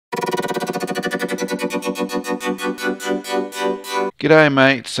G'day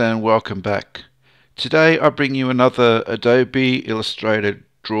mates and welcome back. Today I bring you another Adobe Illustrator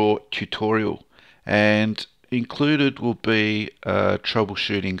Draw tutorial, and included will be a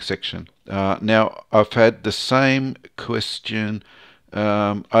troubleshooting section. Now I've had the same question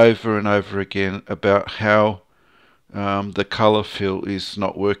over and over again about how the color fill is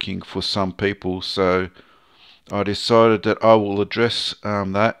not working for some people, so I decided that I will address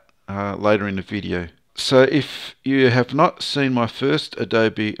that later in the video. So if you have not seen my first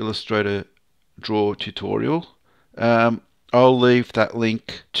Adobe Illustrator Draw tutorial, I'll leave that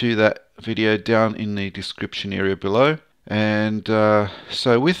link to that video down in the description area below. And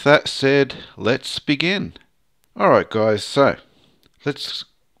so with that said, let's begin. Alright guys, so let's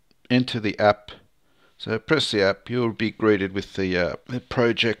enter the app. So press the app, you'll be greeted with the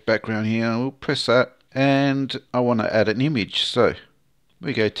project background here. We'll press that, and I want to add an image. So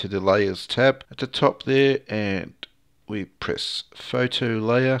we go to the layers tab at the top there and we press photo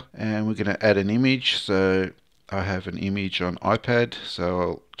layer, and we're going to add an image. So I have an image on iPad, so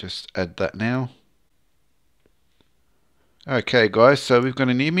I'll just add that now. Okay guys, so we've got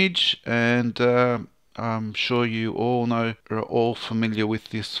an image, and I'm sure you all are all familiar with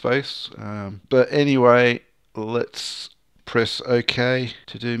this face. But anyway, let's press OK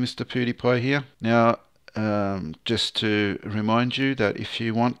to do Mr. Pewdiepie here. Now just to remind you that if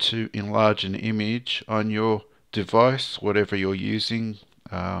you want to enlarge an image on your device, whatever you're using,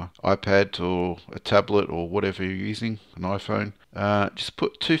 iPad or a tablet or whatever you're using, an iPhone, just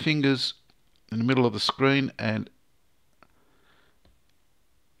put two fingers in the middle of the screen, and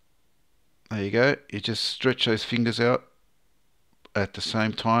there you go. You just stretch those fingers out at the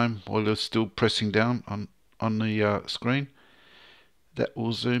same time while you're still pressing down on the screen. That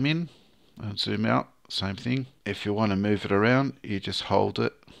will zoom in and zoom out. Same thing. If you want to move it around, you just hold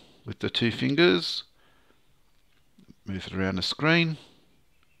it with the two fingers, move it around the screen.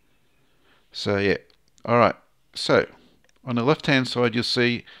 So yeah, alright, so on the left hand side you'll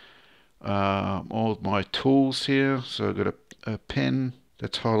see all of my tools here. So I've got a pen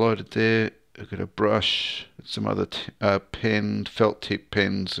that's highlighted there, I've got a brush, some other pen, felt tip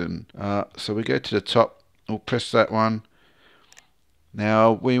pens, and so we go to the top, we'll press that one.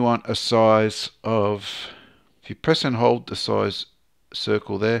 Now we want a size of, if you press and hold the size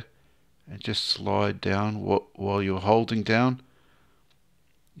circle there and just slide down while you're holding down,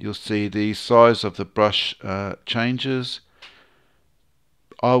 you'll see the size of the brush changes.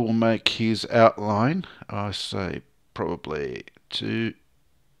 I will make his outline, I say probably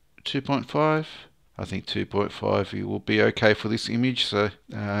 2.5. I think 2.5 will be okay for this image. So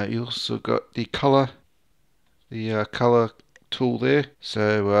you also got the color tool there,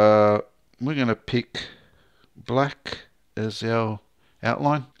 so we're going to pick black as our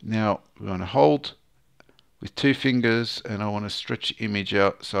outline. Now we're going to hold with two fingers, and I want to stretch the image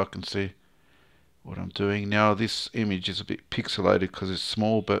out so I can see what I'm doing. Now this image is a bit pixelated because it's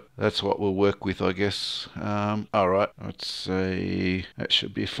small, but that's what we'll work with, I guess. Alright, let's say that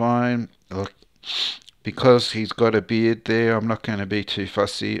should be fine. Look, because he's got a beard there, I'm not going to be too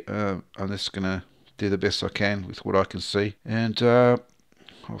fussy. I'm just going to do the best I can with what I can see, and I'll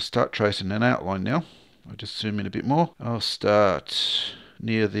start tracing an outline now. I'll just zoom in a bit more. I'll start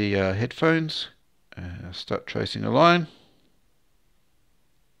near the headphones, I'll start tracing a line.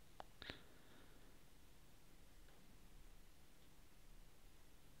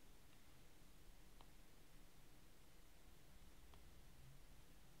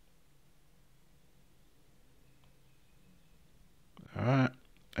 Alright,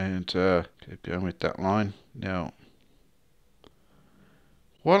 and keep going with that line. Now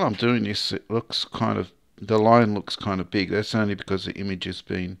while I'm doing this, it looks kind of, the line looks kind of big. That's only because the image has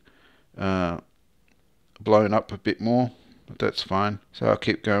been blown up a bit more, but that's fine. So I'll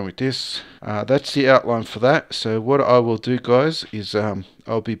keep going with this. That's the outline for that. So what I will do guys is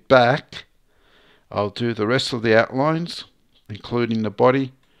I'll be back. I'll do the rest of the outlines, including the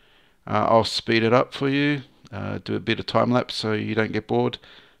body. I'll speed it up for you, do a bit of time lapse so you don't get bored,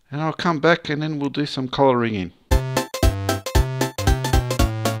 and I'll come back and then we'll do some colouring in.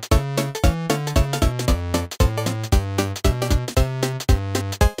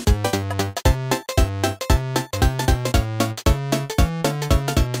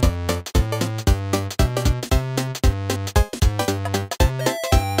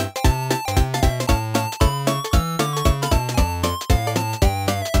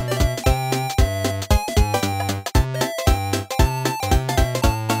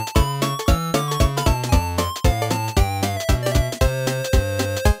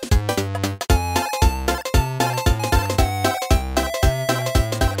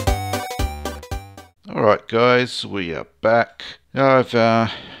 Alright guys, we are back. Now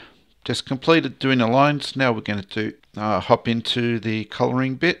I've just completed doing the lines. Now we're going to hop into the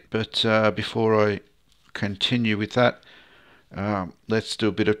colouring bit, but before I continue with that, let's do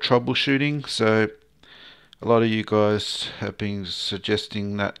a bit of troubleshooting. So a lot of you guys have been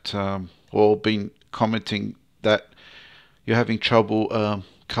suggesting that, or been commenting that you're having trouble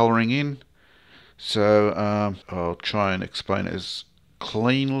colouring in. So I'll try and explain it as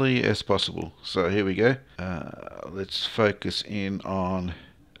cleanly as possible. So here we go. Let's focus in on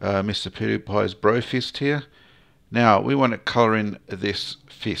Mr. Pewdiepie's bro fist here. Now we want to colour in this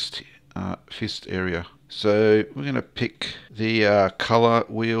fist area. So we're going to pick the colour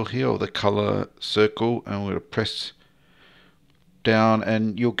wheel here, or the colour circle, and we're going to press down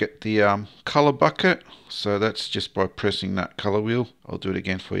and you'll get the colour bucket. So that's just by pressing that colour wheel. I'll do it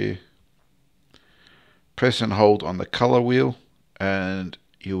again for you. Press and hold on the colour wheel and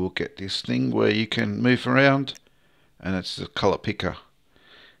you will get this thing where you can move around, and it's the colour picker.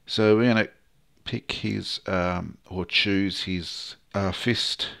 So we're going to pick his or choose his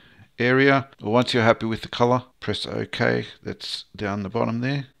fist area. Once you're happy with the colour, press OK. That's down the bottom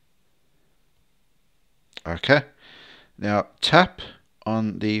there. Okay. Now tap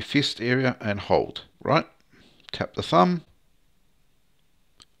on the fist area and hold. Right. Tap the thumb.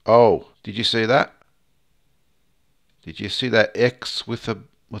 Oh, did you see that? Did you see that X with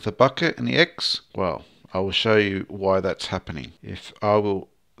a bucket in the X? Well, I will show you why that's happening. If I will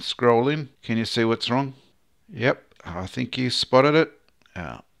scroll in, can you see what's wrong? Yep, I think you spotted it.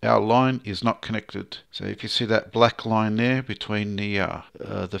 Our line is not connected. So if you see that black line there between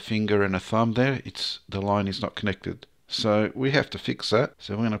the finger and the thumb there, the line is not connected. So we have to fix that.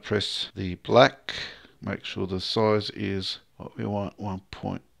 So we're going to press the black, make sure the size is what we want, 1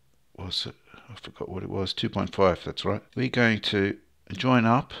 point, what's it? I forgot what it was, 2.5, that's right. We're going to join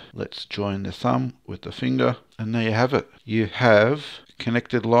up. Let's join the thumb with the finger, and there you have it. You have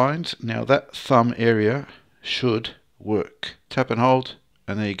connected lines. Now that thumb area should work. Tap and hold,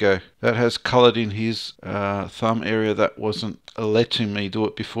 and there you go. That has coloured in his thumb area that wasn't letting me do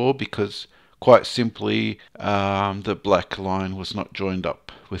it before, because quite simply the black line was not joined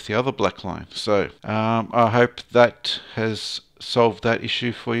up with the other black line. So I hope that has solved that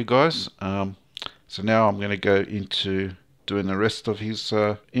issue for you guys. So now I'm going to go into doing the rest of his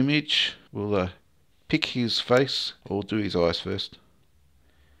image. We'll pick his face, or we'll do his eyes first.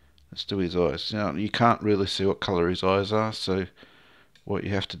 Let's do his eyes. Now you can't really see what colour his eyes are, so what you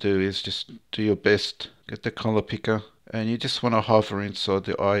have to do is just do your best, get the colour picker, and you just want to hover inside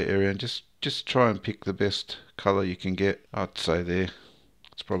the eye area and just try and pick the best colour you can get. I'd say there.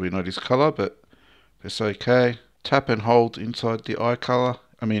 It's probably not his colour, but it's okay. Tap and hold inside the eye colour,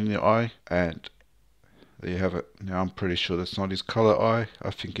 the eye, and there you have it. Now I'm pretty sure that's not his colour eye.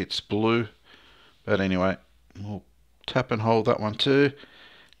 I think it's blue. But anyway, we'll tap and hold that one too.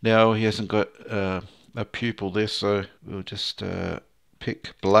 Now he hasn't got a pupil there, so we'll just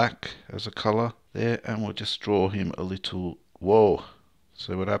pick black as a colour there, and we'll just draw him a little. Whoa!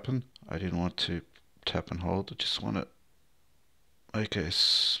 See what happened? I didn't want to tap and hold. I just want it. Okay.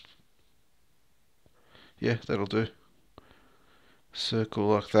 Yeah, that'll do. Circle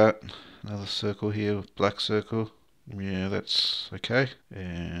like that. Another circle here, black circle. Yeah, that's okay.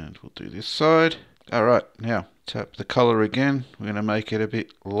 And we'll do this side. Alright, now tap the colour again. We're going to make it a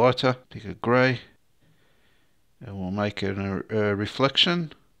bit lighter. Pick a grey. And we'll make it a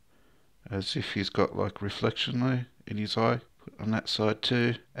reflection. As if he's got like reflection there in his eye. Put on that side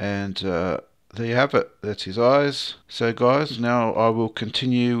too. And there you have it. That's his eyes. So guys, now I will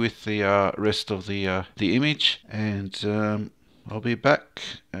continue with the rest of the image. And I'll be back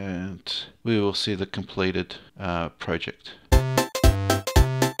and we will see the completed project.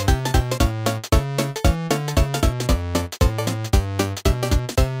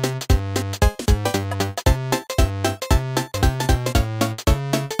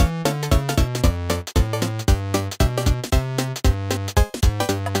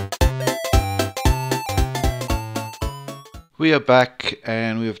 We are back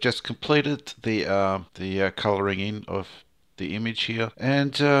and we have just completed the colouring in of the image here,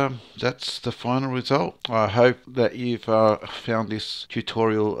 and that's the final result. I hope that you've found this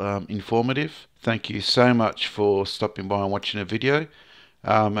tutorial informative. Thank you so much for stopping by and watching the video.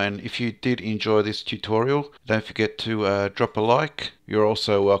 And if you did enjoy this tutorial, don't forget to drop a like. You're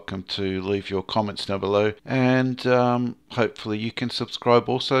also welcome to leave your comments down below, and hopefully you can subscribe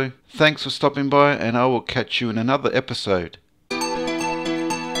also. Thanks for stopping by, and I will catch you in another episode.